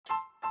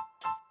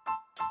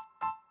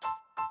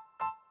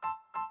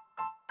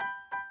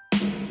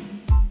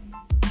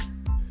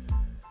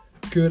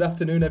Good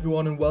afternoon,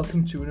 everyone, and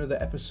welcome to another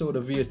episode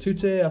of Via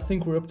Tute. I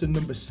think we're up to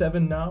number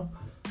 7 now,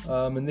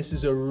 and this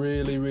is a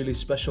really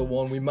special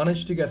one. We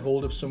managed to get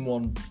hold of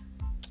someone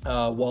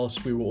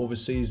whilst we were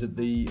overseas at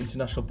the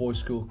International Boys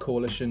School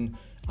Coalition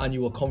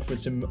annual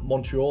conference in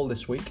Montreal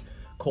this week,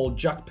 called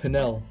Jack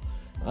Pennell.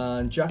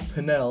 And Jack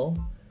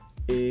Pennell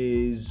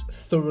is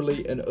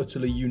thoroughly and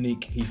utterly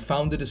unique. He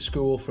founded a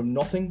school from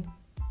nothing,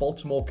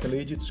 Baltimore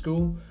Collegiate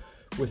School,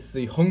 with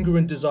the hunger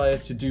and desire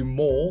to do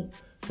more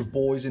for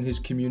boys in his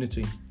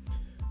community.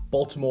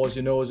 Baltimore, as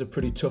you know, is a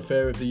pretty tough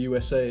area of the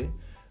USA,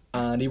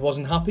 and he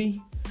wasn't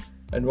happy,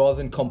 and rather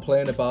than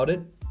complain about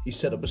it, he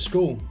set up a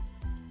school.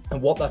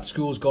 And what that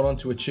school's gone on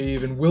to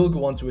achieve and will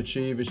go on to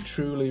achieve is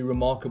truly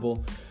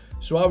remarkable.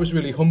 So I was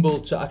really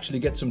humbled to actually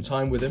get some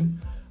time with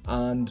him,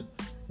 and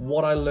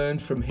what I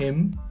learned from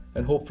him,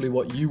 and hopefully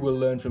what you will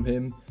learn from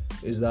him,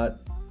 is that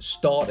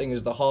starting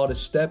is the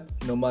hardest step.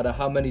 No matter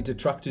how many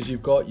detractors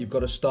you've got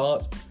to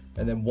start,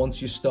 and then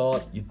once you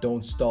start, you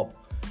don't stop.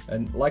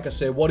 And like I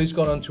say, what he's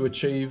gone on to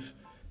achieve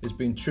has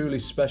been truly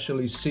special.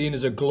 He's seen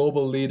as a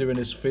global leader in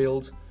his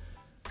field,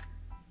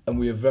 and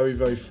we are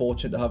very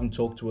fortunate to have him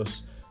talk to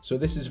us. So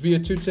this is Via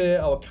Tute,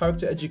 our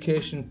character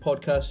education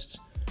podcast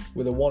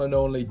with the one and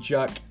only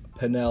Jack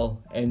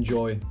Pennell.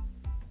 Enjoy.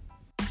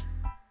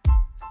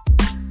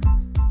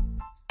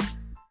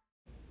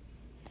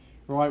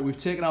 Right, we've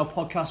taken our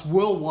podcast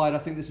worldwide. I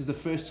think this is the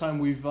first time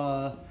we've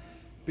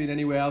been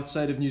anywhere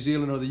outside of New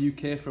Zealand or the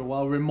UK for a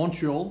while. We're in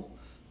Montreal.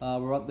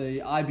 We're at the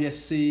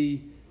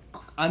IBSC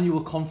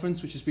annual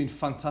conference, which has been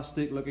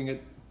fantastic, looking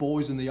at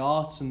boys and the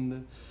arts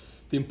and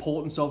the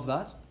importance of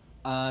that.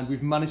 And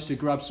we've managed to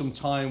grab some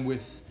time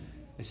with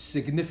a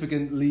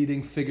significant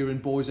leading figure in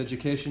boys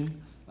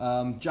education,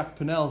 Jack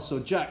Pennell. So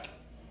Jack,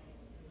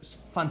 it's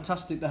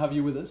fantastic to have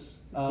you with us.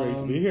 Great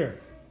to be here.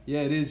 Yeah,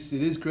 it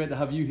is great to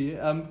have you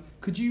here.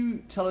 Could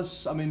you tell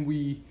us, I mean,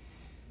 we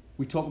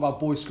talk about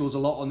boys' schools a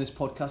lot on this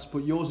podcast, but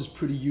yours is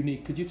pretty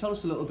unique. Could you tell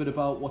us a little bit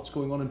about what's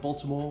going on in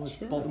Baltimore,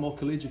 Sure. Baltimore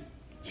Collegiate?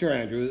 Sure,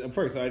 Andrew.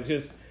 First, I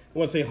just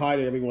want to say hi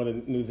to everyone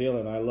in New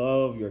Zealand. I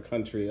love your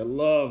country. I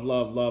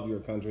love your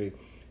country.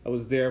 I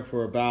was there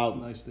for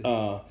about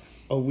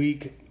a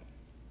week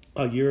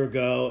a year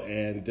ago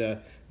and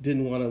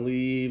didn't want to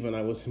leave, and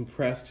I was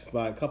impressed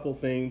by a couple of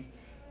things.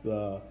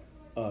 The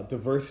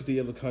diversity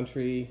of the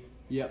country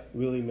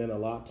really meant a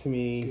lot to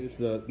me. Good.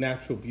 The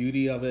natural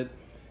beauty of it,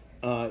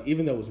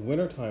 even though it was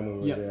wintertime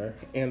when we were there.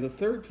 And the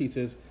third piece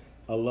is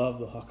I love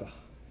the haka.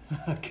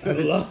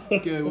 Good.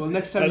 Well,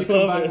 next time you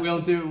come back,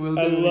 we'll do it.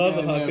 I love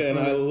the haka, and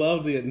I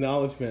love the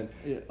acknowledgement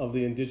of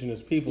the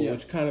indigenous people,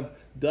 which kind of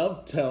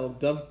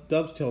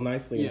dovetail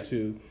nicely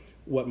into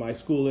what my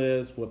school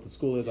is, what the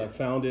school is I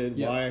founded,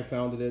 why I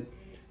founded it.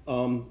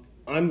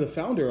 I'm the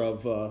founder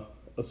of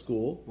a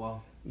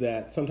school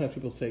that sometimes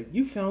people say,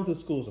 you founded the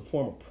school as a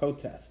form of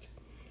protest.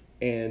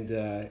 And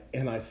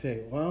I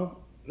say, well,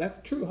 that's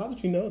true. How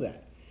did you know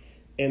that?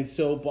 And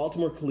so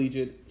Baltimore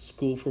Collegiate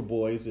School for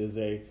Boys is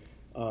a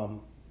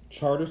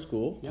charter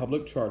school,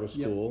 public charter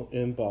school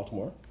in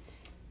Baltimore,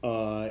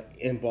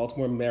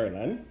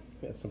 Maryland,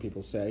 as some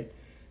people say.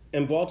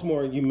 And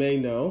Baltimore, you may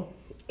know,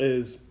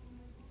 is,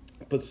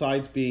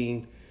 besides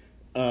being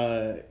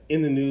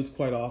in the news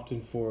quite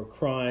often for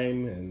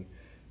crime and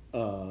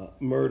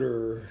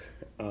murder,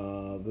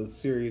 the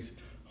series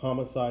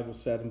Homicide was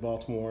set in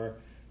Baltimore.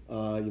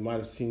 You might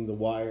have seen The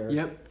Wire.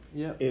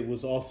 Yep. It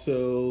was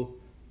also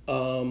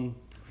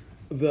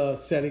the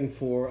setting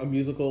for a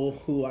musical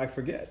who I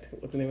forget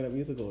what the name of that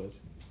musical is.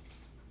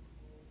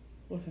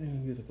 What's the name of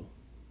the musical?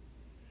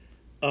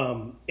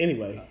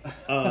 Anyway,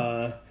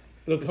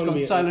 it's gone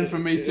silent for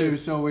me too,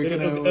 so we're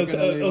gonna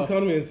it'll come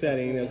to me in a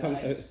setting. It'll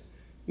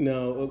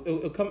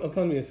come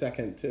to me in a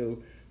second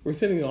too. We're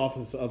sitting in the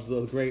office of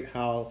the great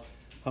Hal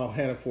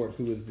Hannafort,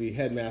 who is the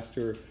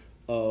headmaster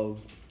of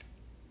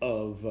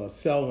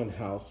Selwyn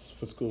House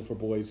for School for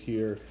Boys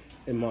here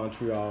in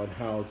Montreal, and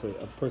Hal's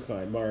a person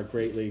I admire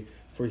greatly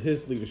for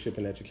his leadership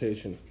in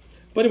education.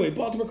 But anyway,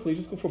 Baltimore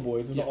Collegiate School for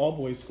Boys is an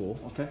all-boys school.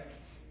 Okay.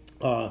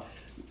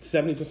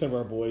 70% of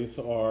our boys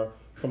are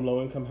from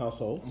low-income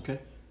households. Okay.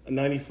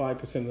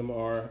 95% of them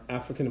are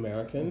African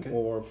American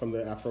or from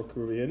the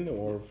Afro-Caribbean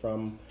or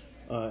from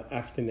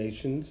African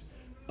nations.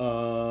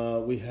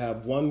 We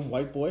have one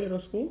white boy at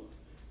our school,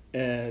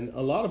 and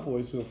a lot of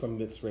boys who are from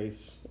mixed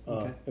race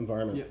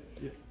environment.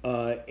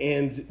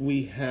 And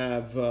we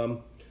have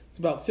it's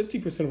about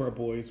 60% of our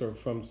boys are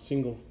from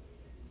single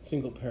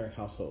parent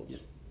households,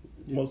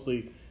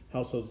 mostly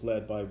households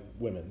led by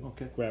women,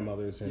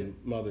 grandmothers and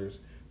mothers,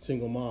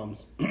 single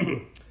moms.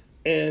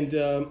 And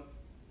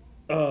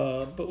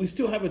but we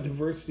still have a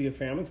diversity of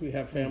families. We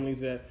have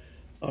families that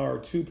are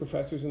 2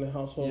 professors in the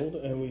household,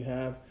 and we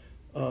have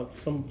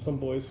some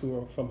boys who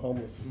are from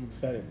homeless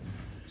settings.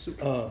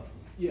 So,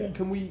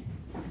 can we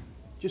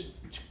just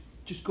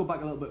go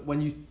back a little bit?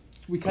 When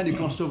we kind of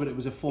glossed over it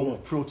was a form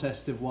of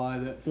protest of why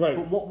that. Right.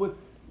 But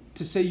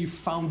to say you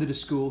founded a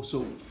school,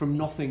 so from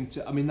nothing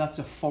to, I mean, that's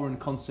a foreign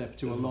concept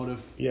to a lot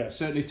of,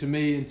 certainly to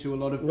me and to a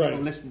lot of people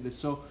listening to this.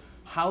 So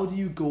how do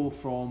you go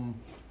from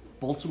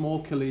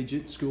Baltimore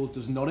Collegiate School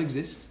does not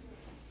exist,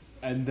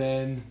 and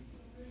then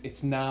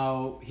it's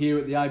now here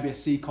at the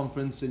IBSC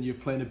conference, and you're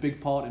playing a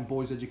big part in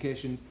boys'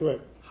 education. Right.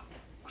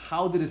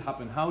 How did it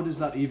happen? How does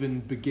that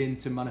even begin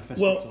to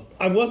manifest Well, itself?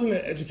 I wasn't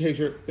an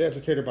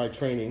educator by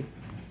training.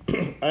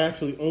 I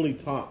actually only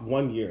taught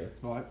 1 year.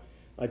 Right.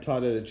 I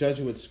taught at a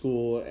Jesuit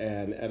school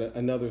and at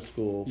another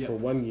school for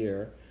 1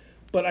 year.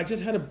 But I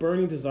just had a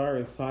burning desire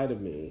inside of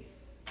me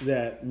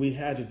that we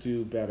had to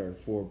do better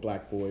for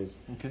black boys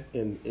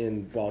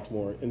in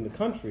Baltimore, in the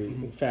country,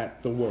 in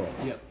fact, the world.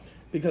 Yep.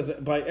 Because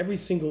by every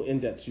single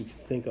index you can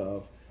think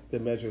of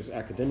that measures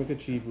academic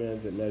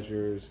achievement, that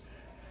measures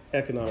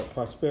economic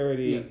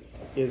prosperity,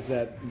 is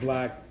that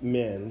black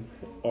men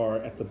are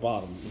at the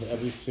bottom of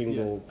every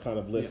single kind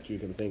of list you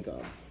can think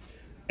of.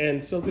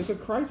 And so there's a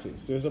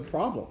crisis, there's a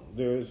problem.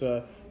 There's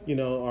a,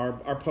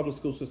 our public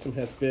school system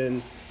has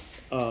been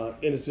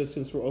in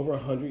existence for over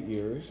 100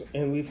 years,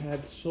 and we've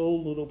had so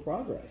little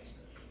progress.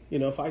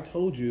 If I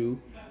told you,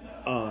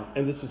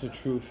 and this is a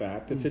true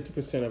fact, that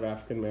 50% of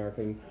African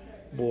American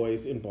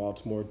boys in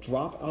Baltimore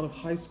drop out of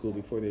high school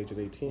before the age of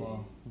 18.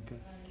 Wow. Okay.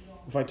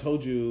 If I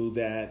told you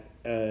that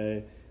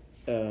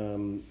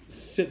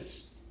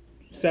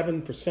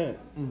 7%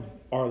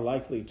 are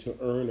likely to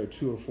earn a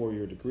 2 or 4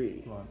 year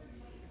degree,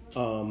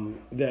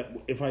 that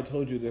if I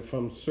told you that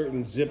from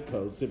certain zip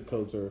codes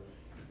are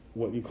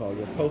what you call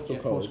your postal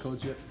codes,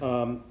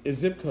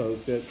 zip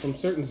codes, that from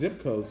certain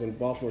zip codes in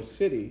Baltimore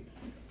City,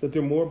 that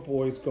there are more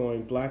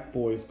black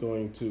boys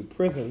going to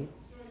prison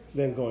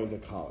than going to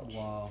college.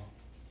 Wow.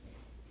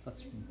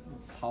 That's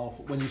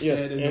powerful. When you say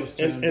it in those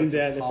terms, and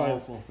that's a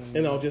powerful thing.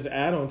 And I'll just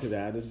add on to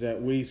that is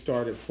that we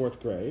start at 4th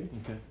grade,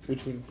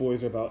 which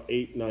boys are about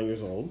 8, 9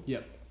 years old.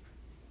 Yep.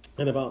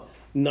 And about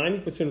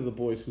 90% of the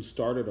boys who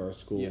started our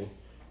school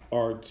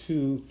are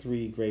 2,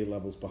 3 grade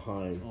levels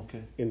behind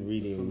in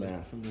reading and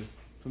math.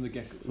 From the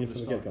get-go.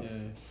 Yeah.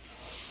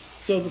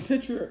 So the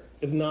picture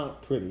is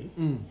not pretty,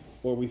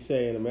 or we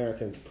say in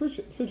American,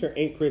 picture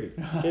ain't pretty.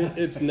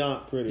 It's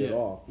not pretty at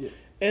all. Yeah.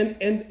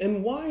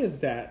 And why is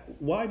that?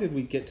 Why did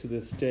we get to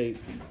this state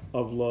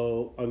of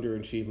low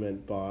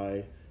underachievement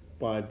by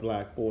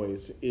black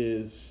boys?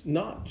 Is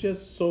not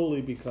just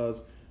solely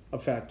because a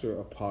factor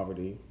of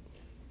poverty.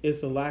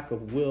 It's a lack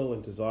of will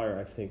and desire,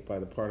 I think, by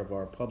the part of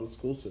our public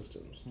school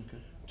systems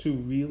to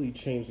really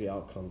change the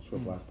outcomes for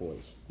black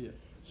boys. Yeah.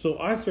 So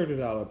I started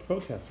out a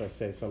protest, I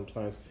say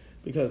sometimes,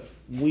 because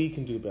we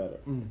can do better.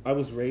 I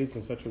was raised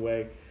in such a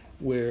way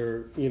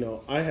where,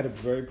 I had a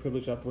very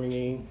privileged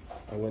upbringing.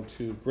 I went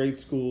to great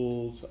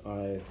schools.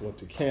 I went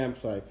to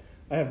camps. I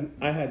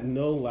had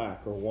no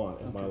lack or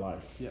want in my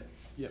life. Yep.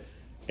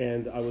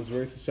 And I was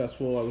very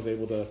successful. I was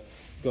able to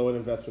go in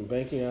investment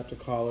banking after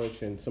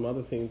college and some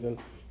other things.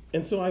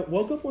 And so I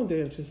woke up one day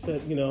and just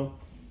said,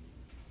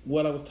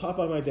 what I was taught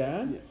by my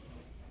dad,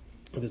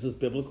 this is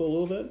biblical a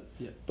little bit,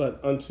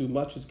 but unto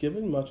much is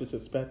given, much is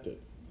expected.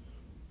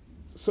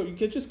 So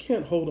you just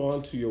can't hold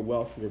on to your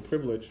wealth and your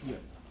privilege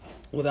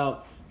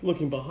without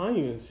looking behind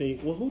you and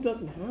seeing, well, who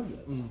doesn't have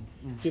this?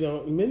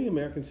 In many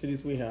American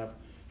cities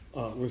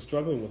we're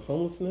struggling with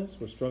homelessness.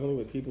 We're struggling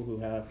with people who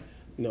have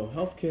no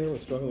health care. We're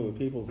struggling with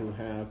people who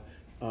have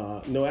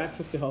no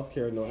access to health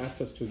care, no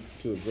access to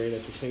a great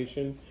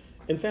education.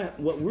 In fact,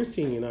 what we're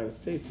seeing in the United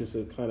States is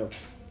a kind of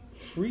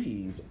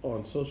freeze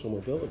on social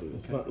mobility.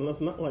 It's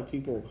not like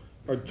people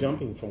are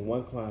jumping from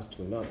one class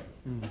to another.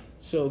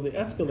 So the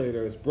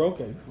escalator is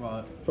broken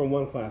from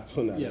one class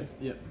to another.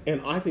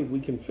 And I think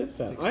we can fix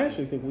that. I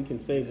actually think we can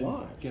save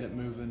lives. Get it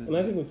moving. And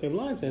I think we can save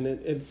lives. And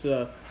it's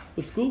the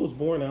school was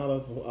born out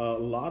of a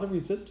lot of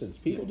resistance.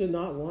 People did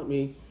not want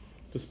me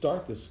to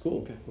start this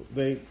school.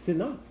 They did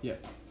not. Yeah.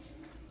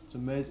 It's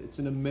amazing. It's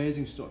an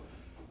amazing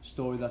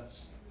story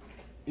that's,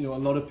 a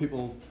lot of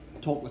people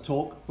talk the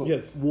talk, but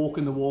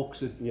walking the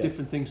walk's a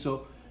different thing.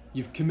 So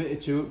you've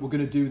committed to it. We're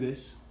going to do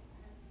this.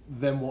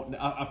 Then what?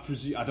 I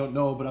presume, I don't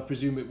know, but I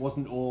presume it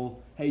wasn't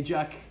all, hey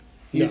Jack,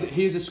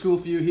 here's a school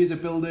for you, here's a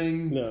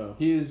building,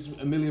 here's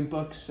 $1 million,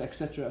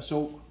 etc.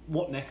 So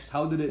what next?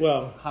 How did it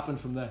happen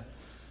from there?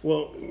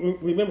 Well,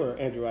 remember,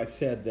 Andrew, I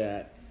said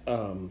that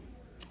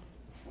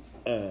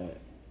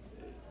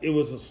it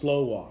was a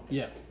slow walk.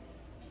 Yeah.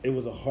 It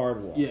was a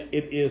hard walk. Yeah.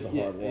 It is a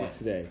hard walk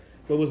today.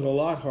 But it was a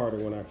lot harder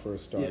when I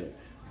first started.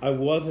 I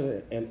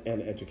wasn't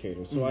an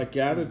educator, so I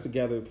gathered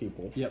together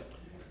people.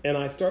 And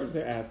I started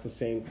to ask the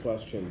same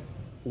question.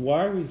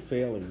 Why are we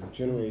failing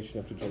generation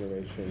after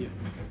generation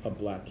of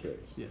black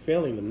kids?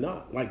 Failing them,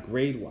 not like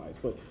grade-wise,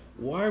 but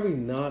why are we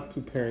not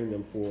preparing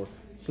them for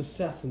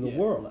success in the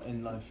world?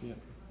 In life,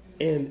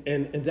 And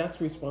that's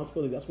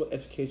responsibility. That's what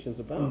education is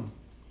about.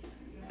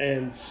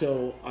 And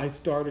so I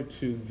started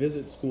to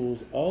visit schools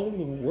all over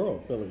the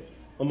world, really,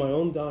 on my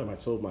own dime. I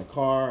sold my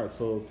car. I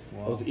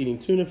was eating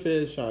tuna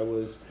fish. I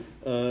was,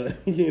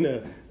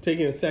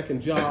 taking a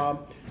second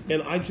job.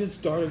 And I just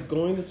started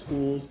going to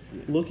schools,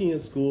 looking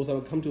at schools. I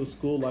would come to a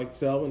school like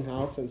Selwyn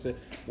House and say,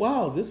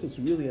 wow, this is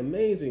really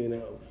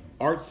amazing.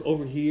 Art's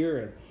over here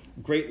and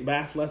great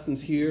math lessons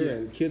here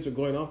and kids are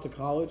going off to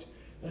college.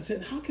 And I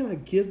said, how can I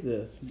give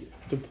this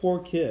to poor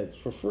kids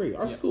for free?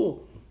 Our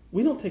school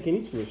We don't take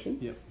any tuition.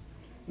 Yep.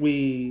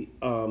 We,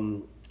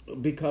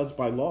 because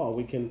by law,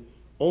 we can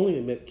only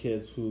admit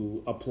kids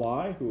who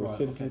apply, who are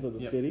citizens of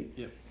the city,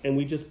 and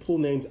we just pull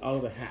names out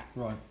of the hat.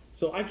 Right.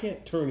 So I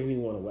can't turn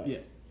anyone away. Yeah.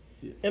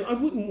 Yeah. And I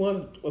wouldn't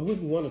want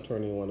to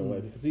turn anyone away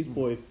because these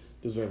boys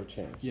deserve a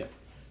chance. Yeah.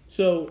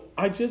 So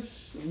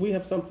we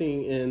have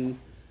something in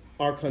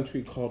our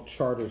country called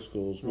charter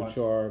schools, which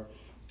are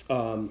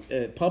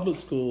public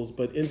schools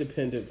but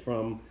independent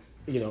from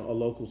a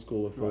local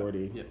school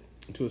authority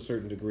to a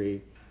certain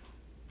degree.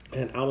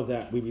 And out of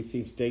that, we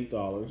receive state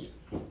dollars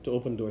to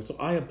open doors. So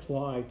I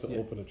applied to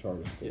open a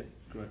charter school. Yeah,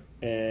 great.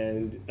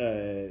 And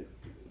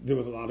there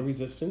was a lot of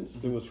resistance.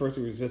 There was first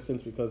a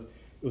resistance because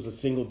it was a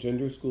single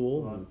gender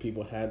school. Right. And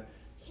people had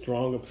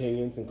strong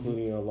opinions,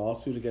 including a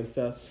lawsuit against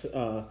us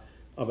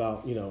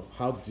about,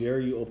 how dare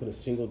you open a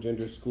single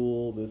gender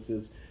school? This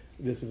is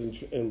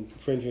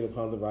infringing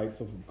upon the rights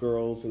of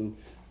girls and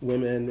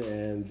women,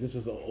 and this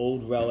is an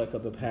old relic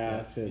of the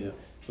past and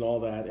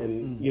all that.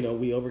 And,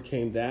 we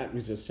overcame that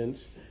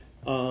resistance.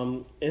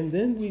 And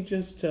then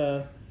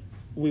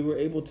we were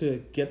able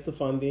to get the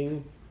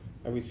funding.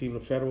 I received a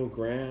federal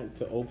grant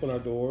to open our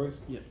doors.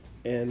 Yep.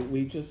 And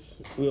we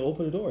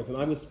opened the doors. And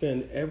I would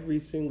spend every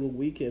single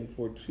weekend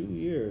for 2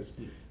 years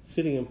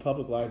sitting in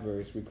public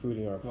libraries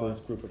recruiting our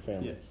first group of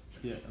families.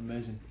 Yeah,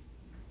 amazing.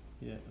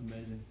 Yeah,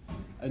 amazing.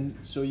 And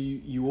so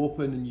you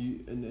open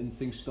and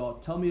things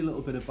start. Tell me a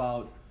little bit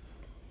about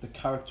the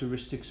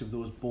characteristics of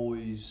those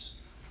boys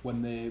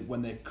when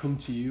they come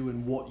to you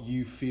and what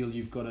you feel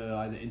you've got to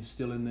either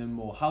instill in them,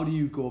 or how do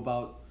you go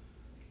about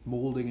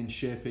molding and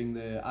shaping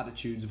their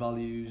attitudes,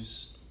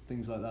 values,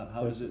 things like that?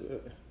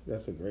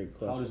 That's a great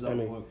question. How does that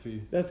work for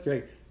you? That's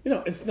great.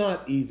 It's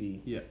not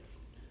easy. Yeah.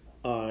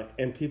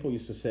 And people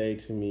used to say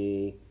to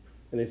me,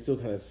 and they still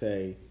kind of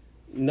say,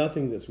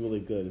 nothing that's really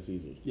good is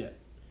easy. Yeah,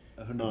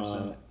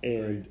 100%.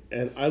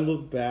 And I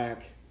look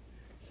back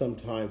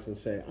sometimes and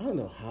say, I don't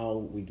know how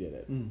we did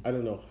it. I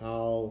don't know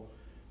how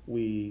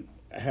we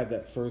had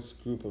that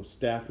first group of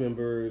staff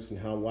members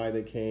and why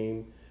they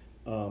came.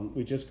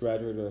 We just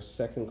graduated our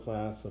second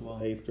class of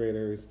 8th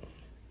graders,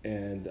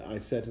 and I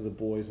said to the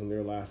boys on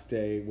their last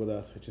day with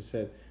us, I just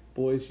said,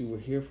 boys, you were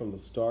here from the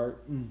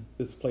start.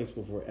 This place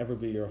will forever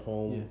be your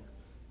home. Yeah.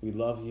 We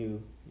love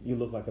you. You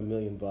look like $1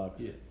 million.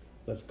 Yeah.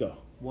 Let's go.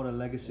 What a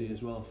legacy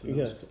as well for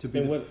those. To be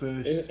the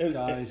first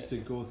guys to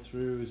go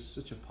through is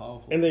such a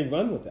powerful... And they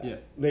run with that. Yeah.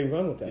 They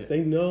run with that. Yeah.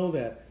 They know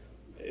that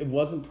it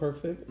wasn't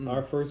perfect.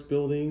 Our first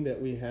building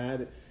that we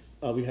had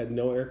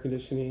no air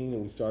conditioning,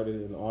 and we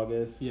started in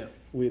August. Yeah.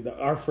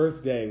 Our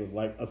first day was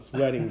like a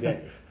sweating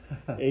day.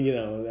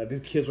 And,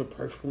 the kids were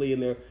perfectly in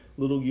their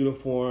little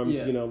uniforms,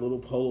 little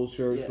polo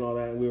shirts and all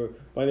that. And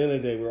by the end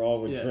of the day, we were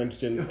all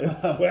drenched in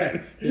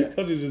sweat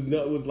because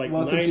it was like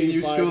welcome 95 to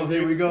new school. Degrees.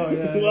 Here we go.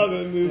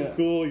 Welcome to new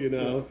school,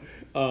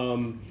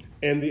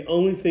 And the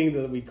only thing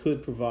that we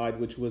could provide,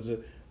 which was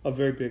a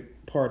very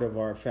big part of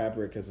our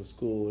fabric as a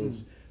school,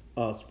 is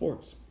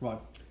sports. Right.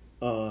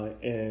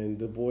 And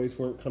the boys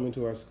weren't coming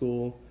to our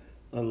school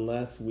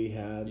unless we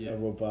had a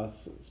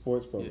robust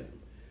sports program. Yeah.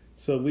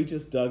 So we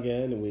just dug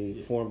in and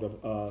we formed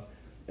a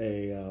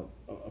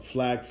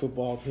flag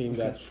football team.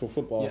 Okay. That's for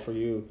football for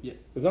you. Yeah.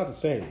 It's not the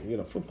same.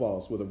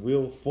 Football's with a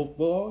real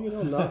football,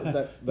 not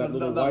that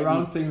little that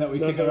round thing that we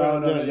kick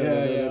around. No,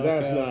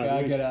 that's not.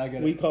 I get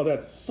it. We call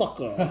that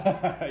sucker.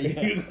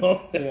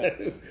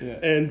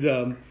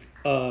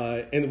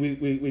 And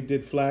we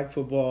did flag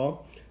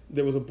football.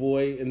 There was a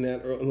boy in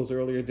those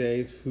earlier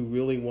days who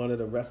really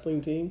wanted a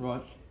wrestling team.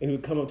 Right. And he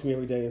would come up to me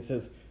every day and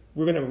says,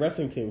 "We're going to have a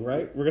wrestling team,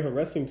 right? We're going to have a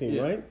wrestling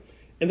team, right?"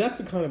 And that's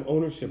the kind of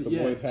ownership the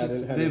boys had.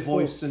 Their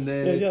voice and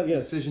their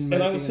decision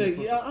making. And I would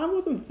say, I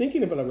wasn't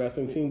thinking about a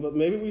wrestling team, but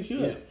maybe we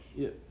should.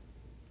 Yeah.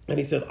 And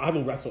he says, "I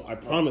will wrestle. I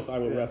promise I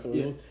will wrestle."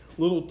 Yeah.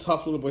 Little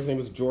tough little boy's name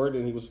was Jordan,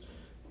 and he was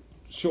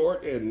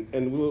short and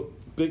little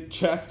big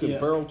chest and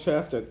barrel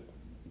chest. At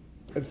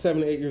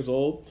 7 or 8 years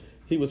old,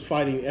 he was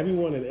fighting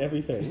everyone and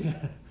everything.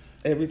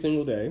 Every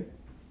single day.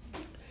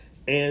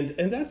 And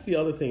that's the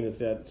other thing, is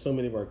that so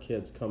many of our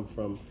kids come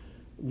from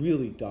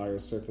really dire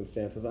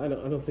circumstances. I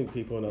don't think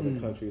people in other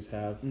countries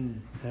have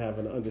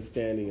an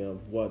understanding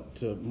of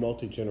what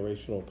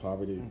multi-generational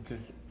poverty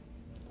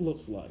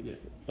looks like. Yeah.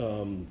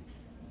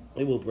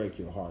 It will break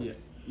your heart.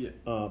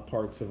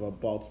 Parts of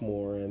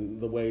Baltimore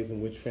and the ways in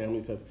which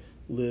families have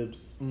lived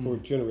for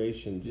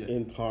generations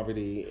in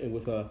poverty and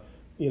with a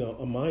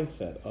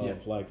mindset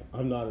of like,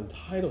 I'm not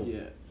entitled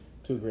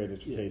to a great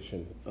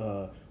education,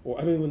 or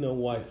I don't even know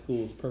why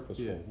school is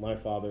purposeful. Yeah. My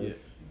father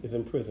is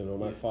in prison, or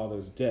my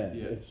father's dead.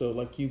 Yeah. And so,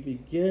 like, you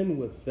begin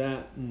with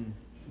that.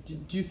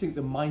 Do you think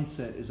the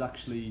mindset is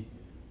actually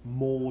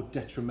more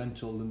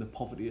detrimental than the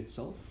poverty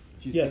itself?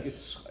 Do you think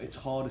it's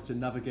harder to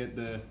navigate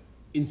the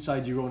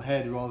inside your own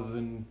head rather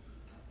than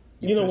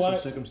your personal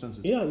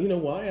circumstances? Yeah, you know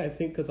why? I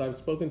think because I've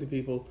spoken to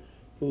people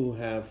who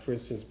have, for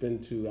instance, been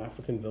to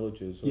African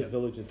villages or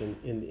villages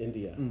in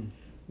India,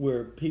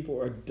 where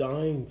people are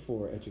dying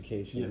for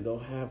education. And they'll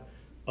have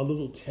a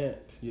little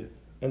tent, and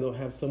they'll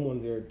have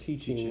someone there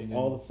teaching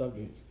all the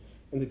subjects.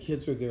 and the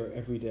kids are there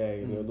every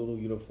day in their little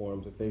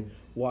uniforms that they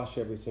wash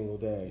every single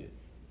day.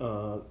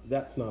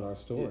 That's not our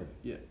story.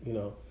 Yeah. You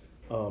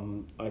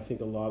know, I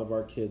think a lot of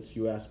our kids,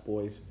 you ask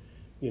boys,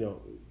 you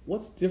know,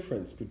 what's the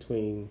difference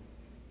between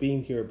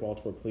being here at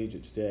Baltimore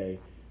Collegiate today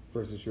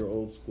versus your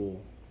old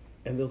school?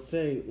 And they'll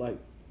say, like,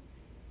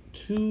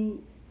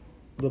 to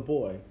the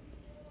boy,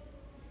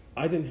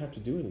 I didn't have to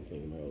do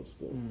anything in my old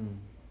school.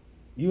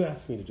 You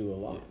asked me to do a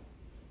lot. Yeah.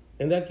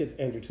 And that gets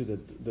Andrew to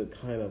the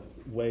kind of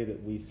way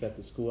that we set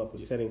the school up,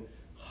 with setting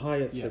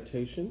high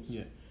expectations,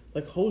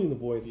 like holding the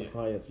boys to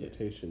high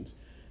expectations,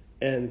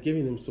 and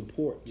giving them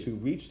support to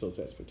reach those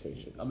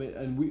expectations. I mean,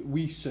 and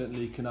we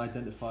certainly can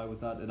identify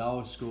with that at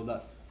our school,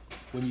 that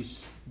when you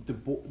the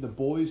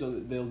boys,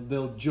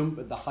 they'll jump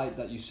at the height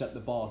that you set the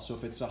bar. So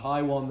if it's a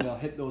high one, they'll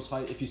hit those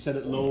height. If you set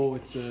it low,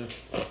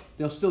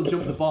 they'll still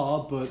jump the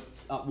bar, but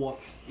at what,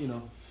 you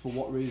know, for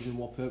what reason,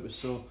 what purpose.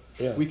 So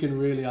we can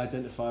really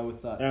identify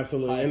with that.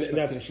 Absolutely, and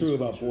that's true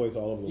about boys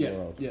all over the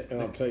world. Yeah,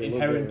 and I'll tell you,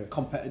 inherent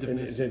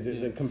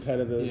competitiveness. The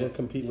competitive, we'll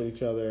compete with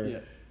each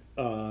other,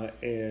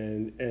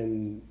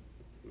 and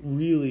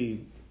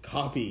really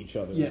copy each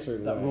other in a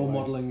certain way. That role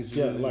modeling is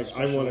really like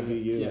special. I want to be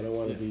you, I don't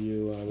want to be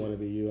you, I want to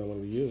be you, I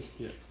want to be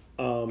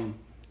you.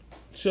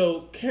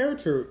 So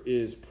character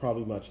is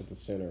probably much at the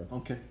center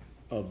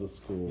of the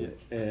school,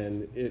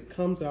 and it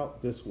comes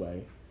out this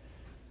way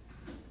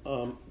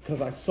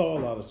because I saw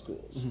a lot of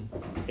schools,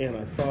 and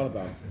I thought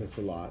about this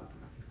a lot,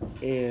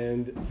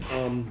 and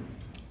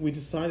we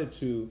decided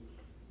to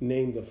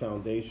name the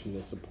foundation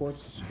that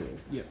supports the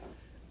school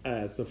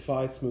as the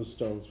Five Smooth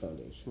Stones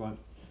Foundation. Right.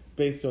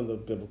 Based on the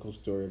biblical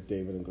story of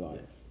David and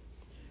Goliath.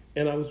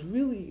 And I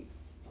really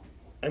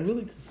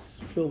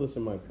feel this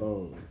in my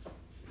bones.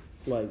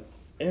 Like,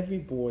 every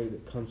boy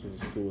that comes to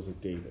the school is a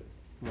David.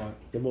 Right.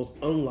 The most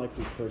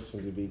unlikely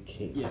person to be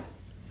king. Yeah.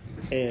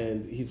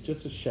 And he's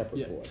just a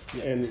shepherd boy.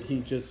 Yeah.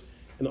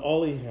 And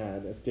all he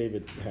had, as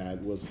David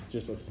had, was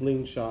just a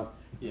slingshot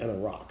and a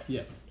rock.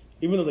 Yeah.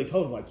 Even though they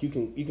told him, like, you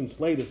can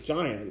slay this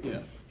giant. Yeah.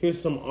 Here's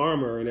some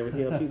armor and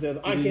everything else. He says,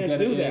 I can't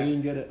do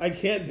that. I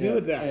can't do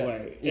it that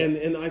way. Yeah.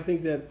 And I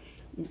think that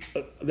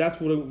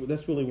that's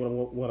really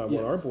what I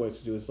want our boys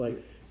to do. It's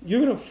like, you're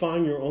going to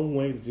find your own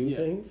way to do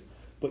things,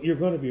 but you're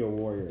going to be a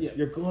warrior. Yeah.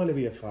 You're going to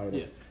be a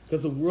fighter.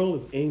 Because the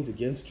world is aimed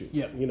against you.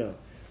 Yeah. You know,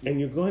 and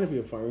you're going to be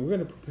a fighter. We're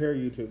going to prepare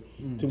you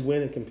to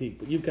win and compete.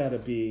 But you've got to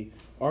be,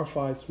 our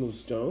Five Smooth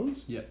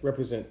Stones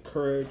represent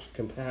courage,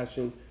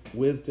 compassion,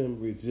 wisdom,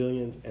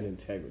 resilience, and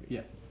integrity.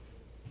 Yeah.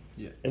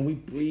 Yeah. And we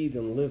breathe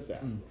and live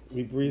that.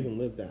 We breathe and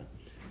live that.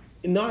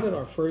 And not in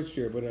our first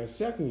year, but in our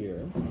second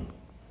year,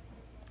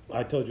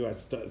 I told you I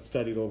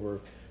studied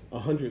over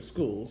 100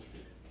 schools.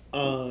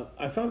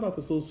 I found out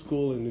this little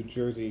school in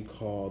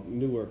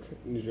Newark,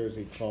 New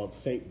Jersey, called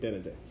St.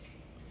 Benedict's.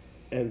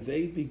 And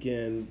they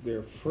begin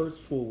their first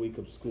full week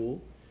of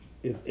school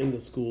is in the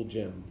school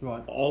gym.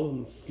 Right. All of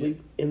them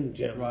sleep in the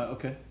gym. Right,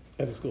 okay.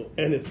 As a school.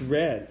 And it's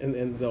red.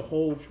 And the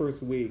whole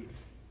first week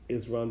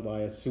is run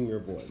by a senior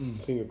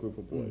group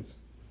of boys.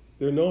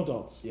 There are no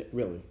adults,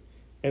 really.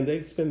 And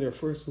they spend their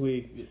first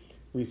week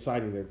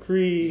reciting their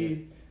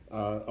creed,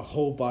 a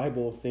whole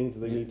Bible of things that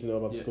they need to know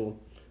about school.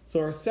 So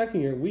our second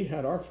year, we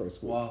had our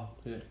first week. Wow.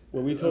 Yeah.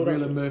 Where we told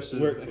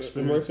immersive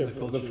experience.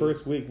 The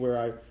first week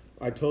where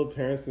I told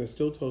parents, and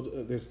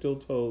they're still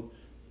told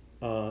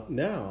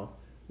now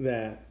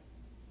that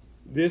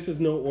this is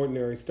no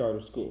ordinary start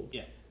of school.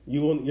 Yeah.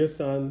 Your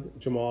son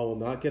Jamal will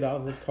not get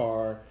out of his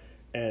car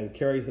and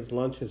carry his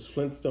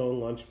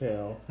Flintstone lunch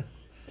pail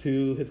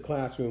to his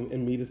classroom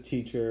and meet his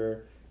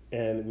teacher,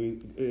 and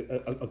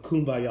a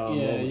kumbaya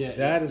moment.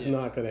 That is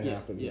not going to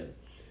happen here.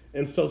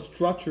 And so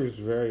structure is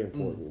very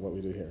important, what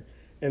we do here.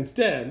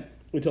 Instead,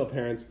 we tell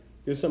parents,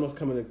 your son must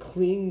come in a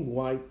clean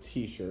white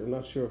T-shirt. I'm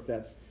not sure if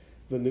that's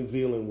the New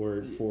Zealand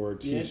word for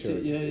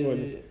T-shirt.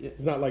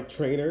 It's not like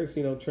trainers.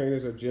 You know,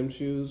 trainers are gym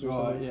shoes or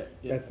something.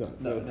 That's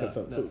not. No.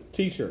 So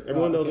T-shirt.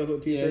 Everyone knows that's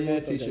what T-shirt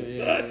is?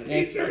 T-shirt.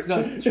 T-shirt. It's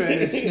not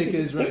trainers,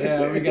 sneakers. Right?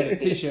 Yeah, we got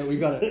it. T-shirt. We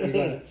got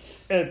it.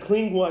 And a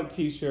clean white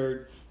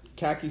T-shirt,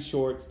 khaki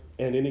shorts,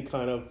 and any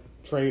kind of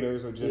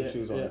trainers or gym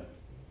shoes on it.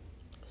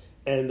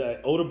 And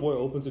the older boy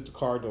opens the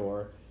car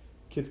door.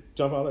 Kids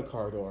jump out of the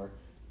car door.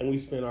 And we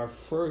spend our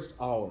first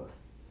hour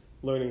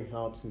learning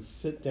how to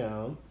sit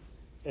down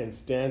and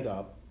stand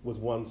up with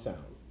one sound.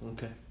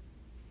 Okay.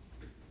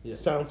 Yeah.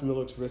 Sounds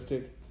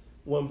militaristic.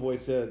 One boy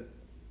said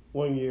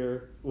one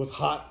year it was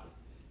hot.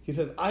 He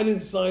says, I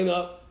didn't sign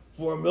up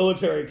for a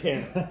military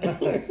camp.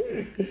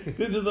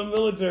 This is a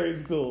military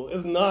school.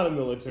 It's not a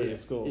military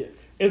school. Yeah.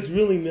 It's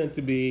really meant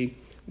to be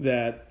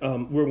that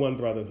we're one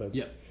brotherhood.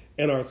 Yeah.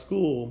 And our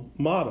school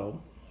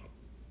motto,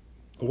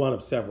 one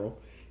of several,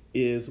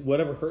 is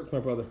whatever hurts my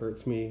brother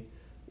hurts me,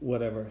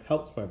 whatever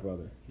helps my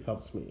brother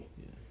helps me.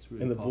 Yeah.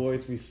 Really and the powerful.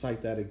 Boys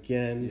recite that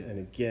again and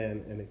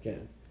again and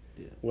again.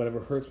 Yeah. Whatever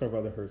hurts my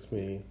brother hurts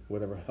me.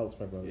 Whatever helps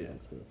my brother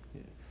helps me.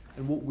 Yeah.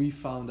 And what we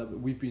found,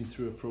 we've been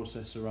through a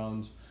process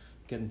around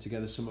getting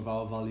together some of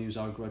our values,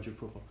 our graduate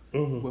profile.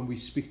 Mm-hmm. When we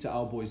speak to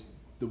our boys,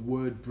 the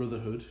word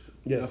brotherhood. Yes.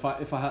 You know,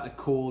 if I had to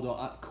code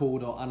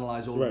or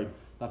analyze all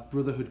that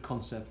brotherhood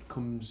concept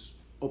comes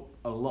up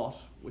a lot,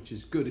 which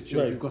is good. It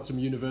shows Right. you've got some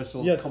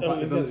universal Yes,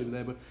 compatibility yes. in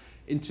there. But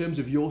in terms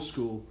of your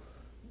school,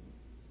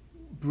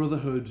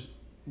 brotherhood,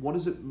 what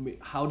does it?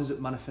 How does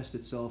it manifest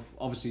itself?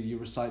 Obviously, you're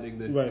reciting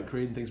the Right.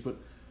 creating things, but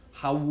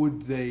how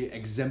would they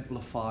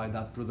exemplify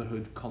that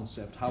brotherhood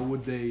concept? How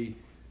would they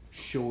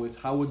show it?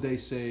 How would they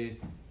say,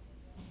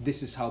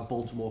 "This is how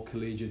Baltimore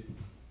Collegiate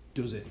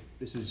does it.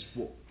 This is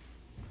what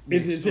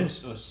Is makes it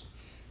us us."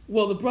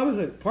 Well, the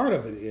brotherhood part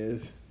of it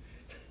is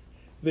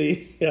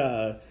the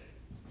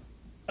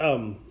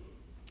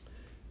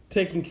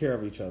taking care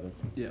of each other.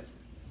 Yeah.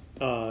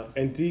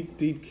 And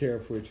deep care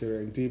for each other,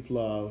 and deep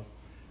love,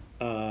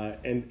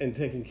 and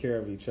taking care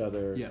of each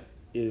other Yeah.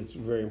 is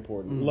very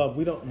important. Mm. Love,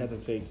 we don't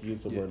hesitate to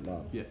use the Yeah. word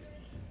love.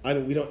 Yeah.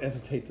 We don't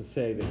hesitate to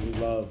say that we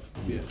love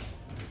you,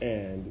 Yeah.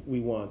 and we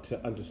want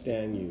to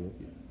understand you,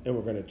 Yeah. and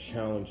we're going to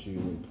challenge you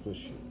and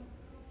push you.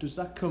 Does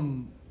that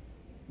come,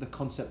 the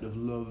concept of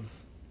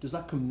love, does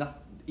that come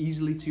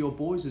easily to your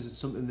boys? Is it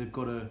something they've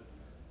got to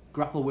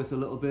grapple with a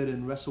little bit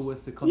and wrestle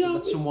with the concept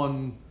that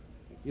someone,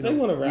 you know, they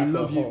wanna we wrap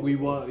love the you, whole- we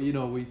want, you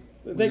know, we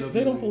They love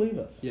don't you, believe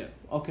us. Yeah.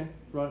 Okay.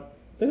 Right.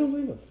 They don't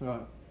believe us.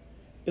 Right.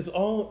 It's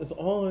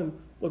all in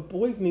what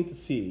boys need to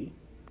see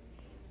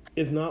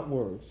is not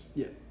words,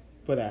 Yeah.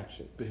 but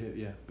action.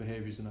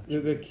 Behaviors and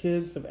actions. They're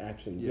kids of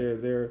actions. Yeah.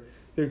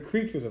 They're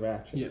creatures of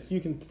actions. Yeah. You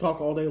can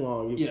talk all day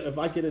long. If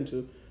I get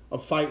into a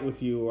fight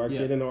with you, or I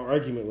get in an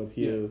argument with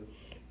you,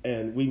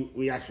 and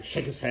we actually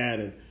shake his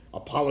hand and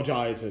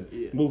apologize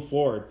and move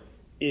forward,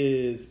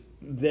 is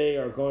they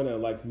are going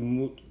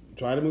to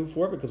try to move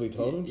forward because we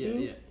told them to.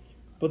 Yeah.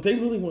 But they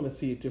really want to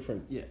see a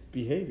different Yeah.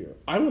 behavior.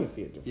 I want to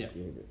see a different Yeah.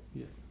 behavior.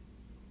 Yeah.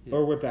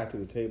 Or we're back to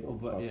the table.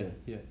 But Okay.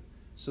 yeah.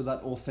 So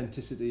that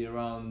authenticity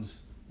around,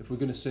 if we're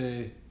going to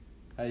say,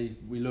 "Hey,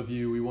 we love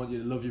you. We want you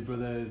to love your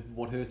brother.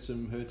 What hurts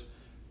him hurt."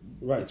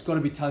 Right. It's got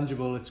to be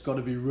tangible. It's got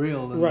to be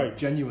real and Right.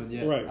 genuine.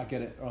 Yeah. Right. I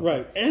get it. Okay.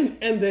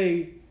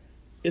 Right.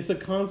 It's a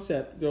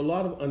concept. There are a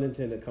lot of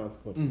unintended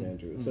consequences,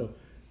 Andrew. So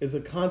it's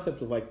a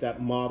concept of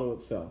that model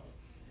itself,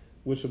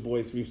 which the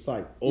boys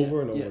recite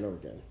over and over and over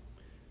again.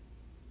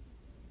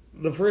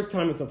 The first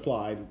time it's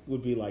applied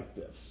would be like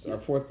this. Our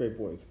fourth grade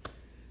boys.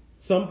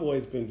 Some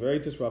boys been very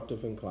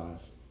disruptive in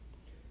class,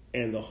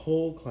 and the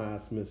whole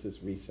class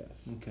misses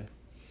recess. Okay.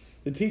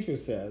 The teacher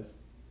says,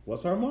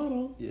 "What's our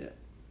motto?" Yeah.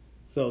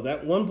 So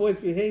that one boy's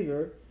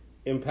behavior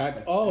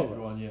impacts all of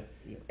everyone, us.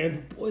 Yeah.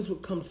 And the boys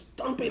would come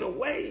stomping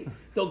away.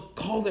 They'll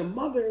call their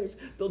mothers.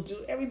 They'll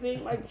do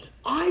everything like,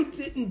 I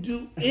didn't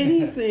do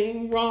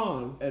anything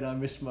wrong. And I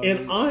missed my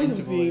And I'm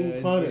interval, being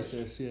in punished.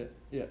 recess.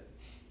 Yeah.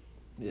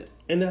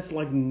 And that's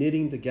like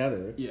knitting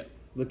together Yeah.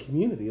 the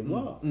community of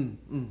love.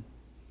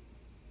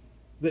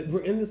 That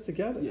we're in this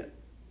together.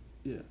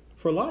 Yeah.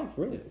 For life,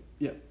 really.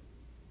 Yeah.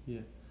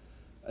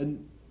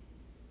 And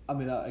I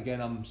mean,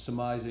 again, I'm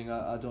surmising.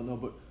 I don't know,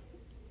 but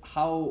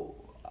how?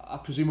 I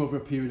presume over a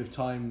period of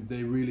time,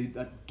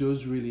 that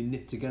does really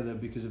knit together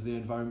because of the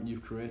environment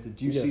you've created.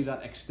 Do you see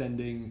that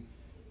extending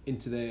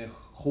into their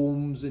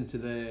homes, into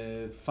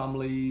their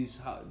families?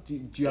 Do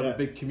you have a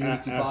big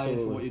community buy-in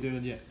for what you're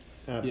doing? Yeah.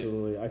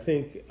 Absolutely. I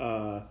think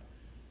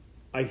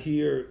I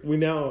hear we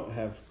now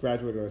have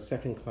graduated our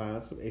second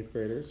class of 8th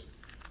graders.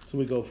 So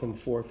we go from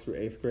 4th through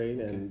 8th grade,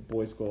 and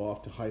boys go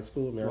off to high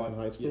school, American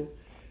high school.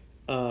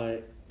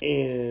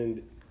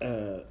 And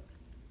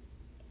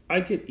I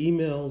get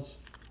emails,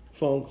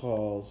 phone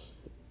calls,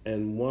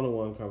 and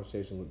one-on-one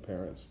conversations with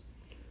parents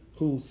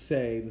who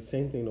say the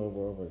same thing over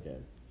and over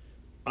again.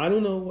 I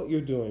don't know what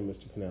you're doing,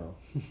 Mr. Pennell,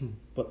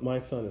 but my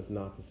son is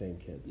not the same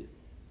kid.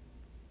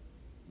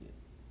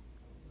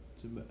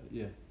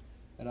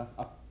 And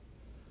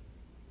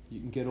you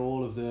can get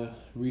all of the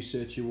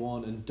research you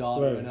want and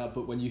data and that,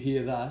 but when you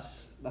hear that,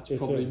 that's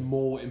probably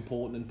more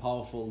important and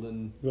powerful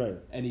than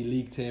any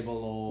league table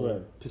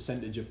or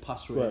percentage of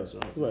pass rates.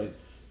 Right.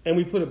 And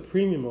we put a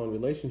premium on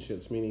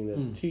relationships, meaning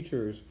that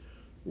teachers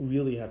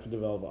really have to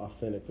develop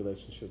authentic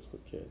relationships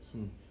with kids.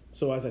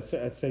 So as I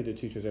say to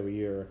teachers every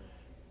year,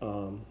 at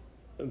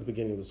the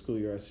beginning of the school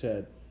year, I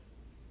said,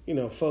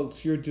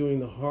 folks, you're doing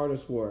the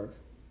hardest work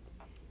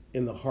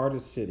in the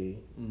hardest city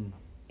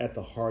at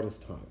the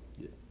hardest time.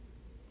 Yeah.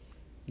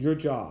 Your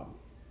job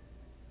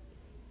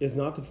is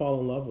not to fall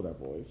in love with our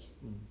boys,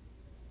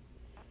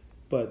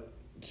 but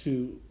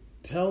to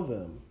tell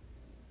them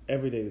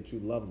every day that you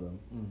love them,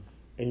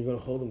 and you're going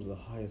to hold them to the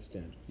highest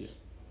standards. Yeah.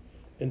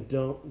 And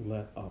don't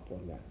let up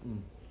on that.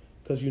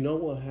 Because you know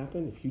what will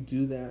happen if you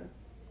do that?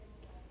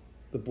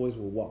 The boys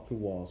will walk through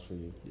walls for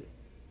you. Yeah.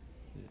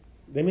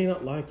 They may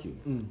not like you,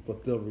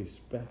 but they'll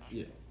respect you.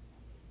 Yeah.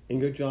 And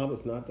your job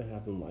is not to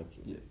have them like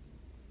you.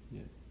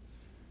 Yeah.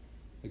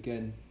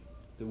 Again,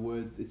 the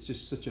word, it's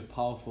just such a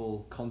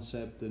powerful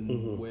concept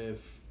and way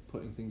of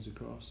putting things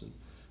across.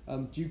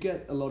 And do you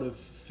get a lot of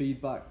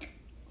feedback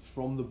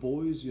from the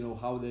boys,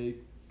 how they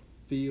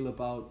feel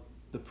about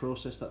the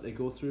process that they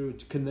go through?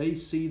 Can they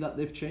see that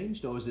they've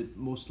changed, or is it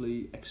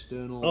mostly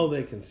external? Oh,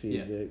 they can see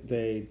it.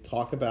 They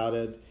talk about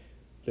it.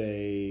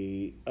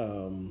 They,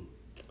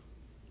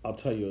 I'll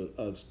tell you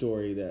a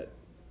story that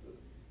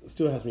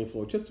still has me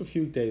floored. Just a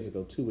few days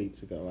ago, 2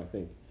 weeks ago, I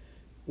think,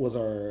 was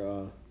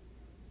our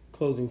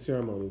closing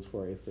ceremonies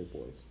for our 8th grade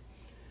boys.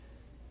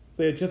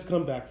 They had just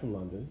come back from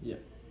London. Yeah.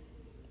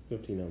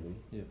 15 of them.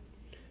 Yeah.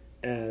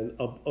 And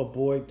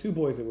two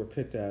boys that were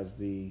picked as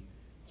the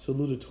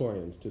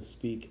salutatorians to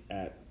speak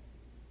at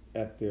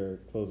their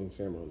closing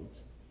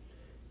ceremonies.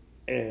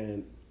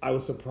 And I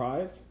was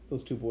surprised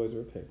those 2 boys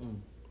were picked.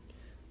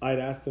 I'd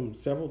asked them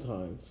several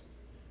times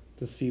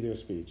to see their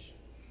speech,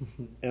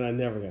 and I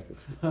never got to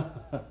speak.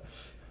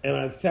 And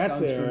I sat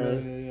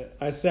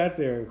I sat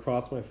there and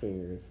crossed my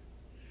fingers.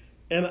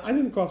 And I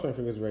didn't cross my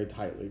fingers very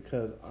tightly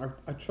because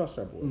I trust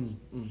our boys.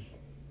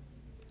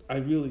 I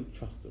really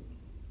trust them.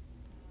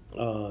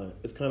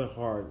 It's kind of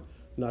hard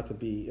not to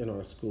be in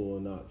our school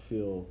and not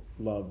feel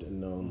loved and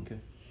known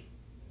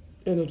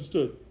and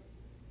understood.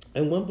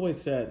 And one boy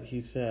said,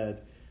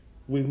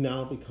 "We've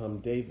now become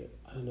David."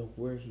 I don't know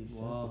where he said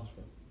this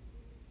from.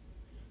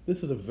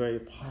 This is a very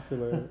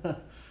popular,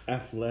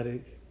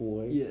 athletic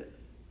boy. Yeah.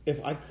 If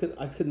I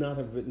could not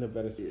have written a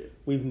better story. Yeah.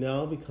 We've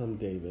now become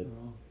David.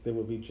 Oh. There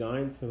will be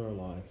giants in our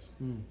lives.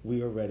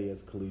 We are ready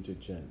as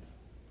collegiate gents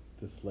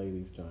to slay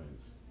these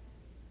giants.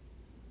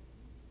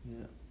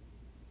 Yeah.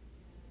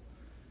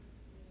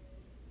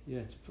 Yeah,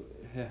 it's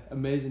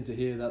amazing to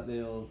hear that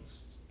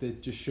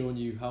they've just shown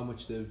you how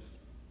much they've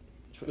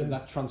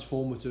that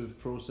transformative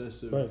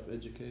process of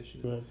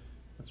education. Right.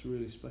 That's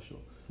really special.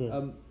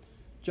 Yeah.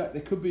 Jack,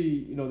 there could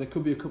be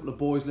a couple of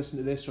boys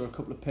listening to this, or a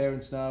couple of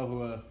parents now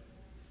who are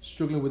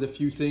struggling with a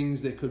few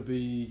things. They could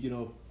be,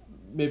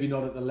 maybe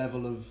not at the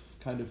level of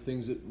kind of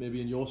things that maybe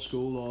in your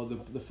school or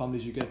the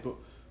families you get, but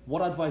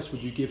what advice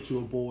would you give to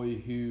a boy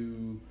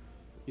who,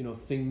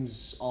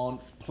 things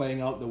aren't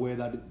playing out the way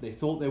that they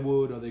thought they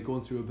would, or they're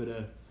going through a bit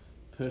of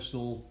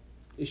personal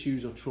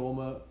issues or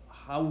trauma?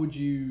 How would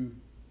you,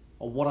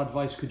 or what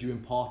advice could you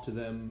impart to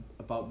them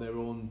about their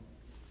own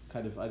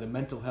kind of either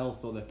mental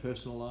health or their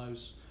personal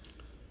lives?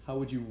 How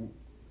would you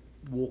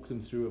walk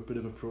them through a bit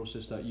of a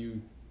process that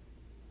you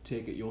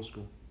take at your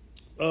school?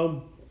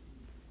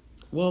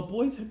 Well,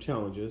 boys have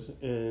challenges,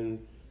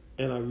 and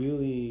I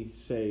really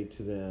say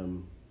to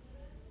them,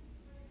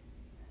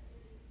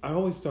 I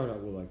always start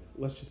out with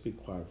let's just be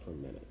quiet for a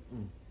minute.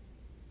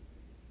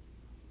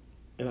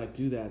 And I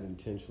do that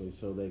intentionally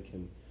so they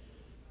can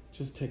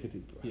just take a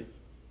deep breath. Yeah.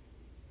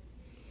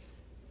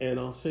 And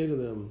I'll say to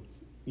them,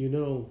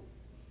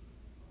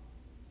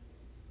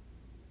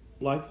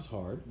 life is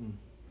hard,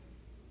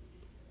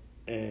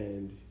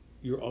 and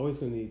you're always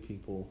going to need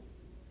people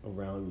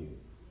around you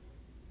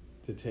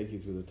to take you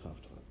through the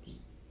tough times.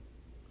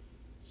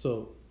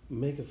 So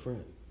make a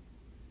friend.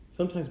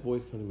 Sometimes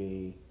boys come to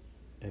me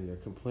and they're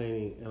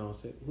complaining, and I'll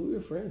say, "Who are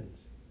your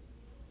friends?"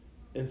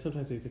 And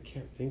sometimes they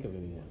can't think of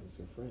anyone as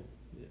their friend.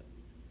 Yeah.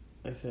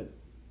 I said,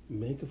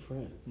 make a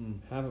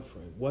friend. Have a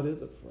friend. What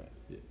is a friend?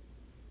 Yeah.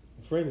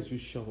 A friend is you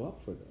show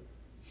up for them,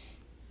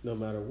 no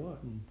matter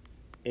what.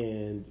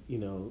 And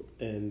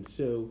and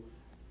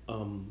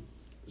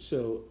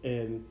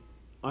and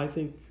I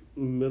think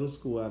middle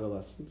school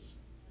adolescence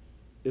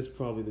is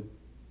probably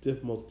the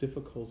most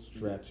difficult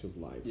stretch of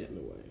life in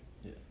a way.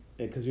 Yeah.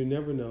 Because you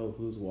never know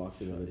who's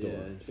walking out the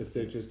door.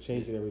 They're just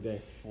changing every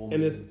day.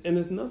 And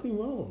there's nothing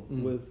wrong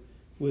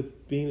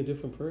with being a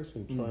different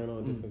person, trying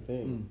on different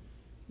things.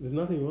 There's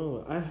nothing wrong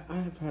with it. I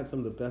have had some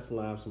of the best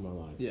laughs in my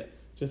life. Yeah.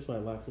 Just my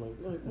life. I'm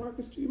like,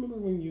 Marcus, do you remember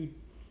when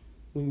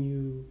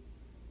you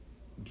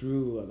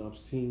drew an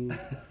obscene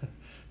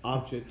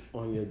object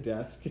on your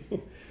desk?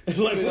 And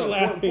we're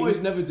laughing. Boys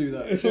never do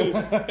that.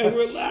 And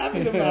we're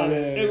laughing about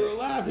it. And we're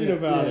laughing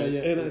about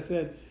it. And I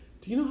said,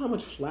 do you know how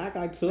much flack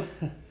I took?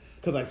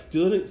 Because I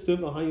stood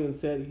behind you and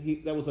said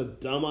that was a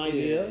dumb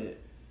idea.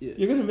 Yeah.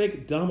 You're going to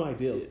make dumb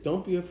ideas. Yeah.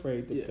 Don't be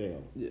afraid to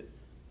fail. Yeah.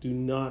 Do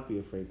not be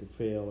afraid to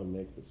fail and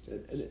make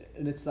mistakes.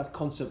 And it's that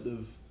concept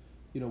of,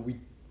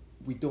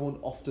 we don't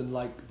often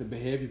like the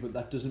behaviour, but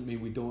that doesn't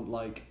mean we don't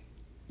like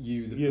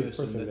you, the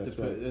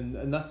person.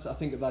 And that's, I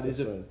think that is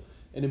an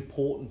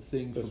important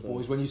thing for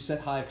boys. When you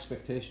set high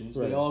expectations,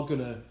 they are going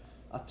to,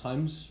 at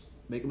times,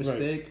 make a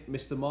mistake,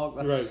 miss the mark.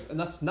 And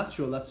that's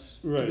natural. That's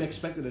to be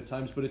expected at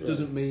times, but it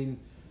doesn't mean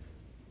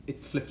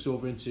it flips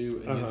over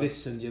into you're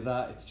this and you're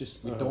that. It's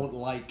just we don't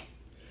like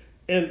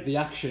the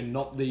action,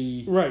 not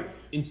the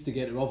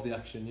instigator of the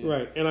action. Yeah.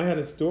 Right. And I had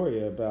a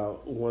story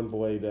about one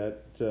boy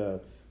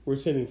that we're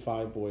sending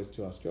 5 boys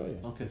to Australia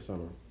this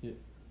summer. Yeah.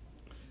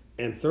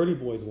 And 30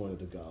 boys wanted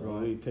to go. Right.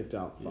 And we picked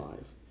out 5.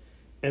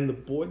 And the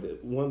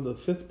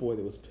 5th boy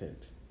that was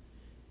picked,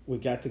 we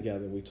got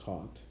together, we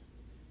talked,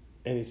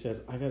 and he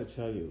says, I got to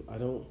tell you,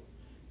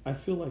 I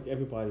feel like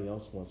everybody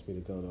else wants me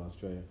to go to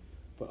Australia,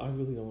 but I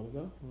really don't want to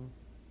go.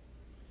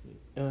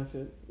 And I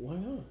said, why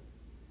not?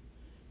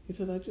 He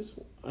says,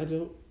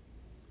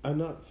 I'm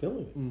not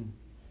feeling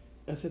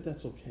it. I said,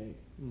 that's okay.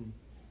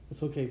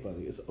 It's okay,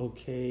 buddy. It's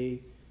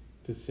okay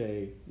to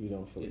say you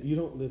don't feel it. You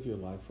don't live your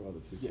life for other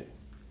people. Yeah.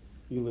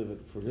 You live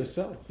it for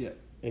yourself. Yeah.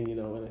 And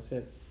and I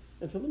said,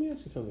 let me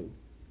ask you something.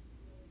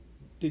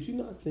 Did you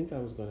not think I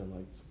was going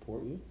to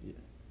support you? Yeah.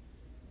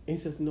 And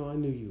he says, no, I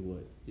knew you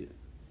would. Yeah.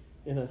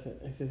 And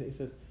he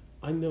says,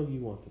 I know you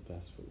want the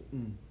best for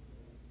me.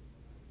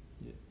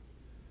 Yeah.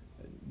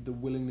 The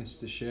willingness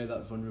to share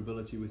that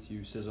vulnerability with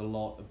you says a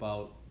lot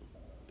about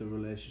the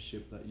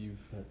relationship that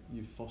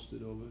you've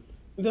fostered over.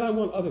 That I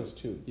want others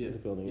too in the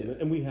building,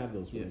 and we have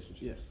those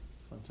relationships. Yeah,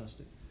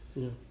 fantastic.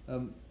 Yeah.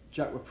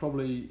 Jack,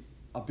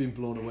 I've been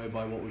blown away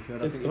by what we've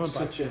heard. It's I think gone it's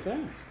by so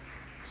fast.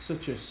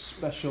 Such a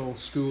special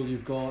school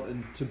you've got,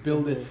 and to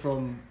build it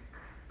from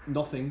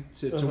nothing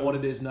to what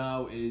it is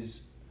now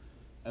is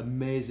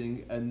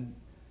amazing. And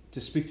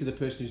to speak to the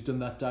person who's done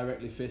that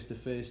directly face to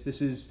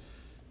face,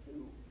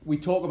 we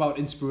talk about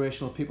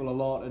inspirational people a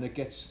lot, and it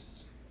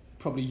gets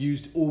probably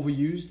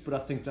overused, but I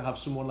think to have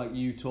someone like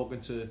you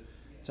talking to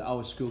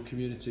our school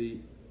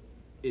community,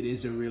 it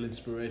is a real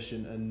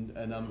inspiration,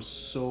 and I'm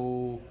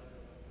so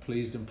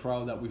pleased and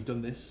proud that we've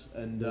done this.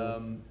 And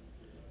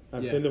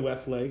I've been to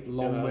Westlake.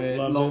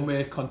 Long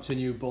may it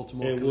continue,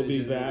 Baltimore. And we'll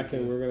be back,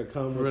 and we're going to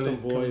come with some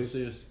boys. Come and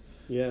see us.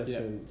 Yes,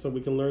 and so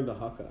we can learn the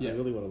haka. I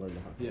really want to learn the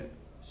haka. Yeah.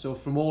 So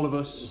from all of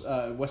us,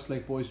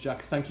 Westlake Boys,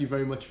 Jack, thank you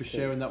very much for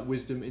sharing that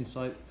wisdom,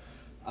 insight,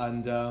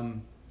 and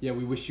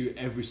we wish you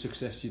every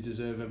success. You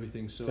deserve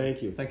everything. So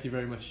thank you. Thank you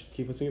very much.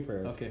 Keep us in your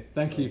prayers. Okay.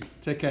 Thank you.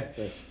 Take care.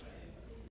 Thanks.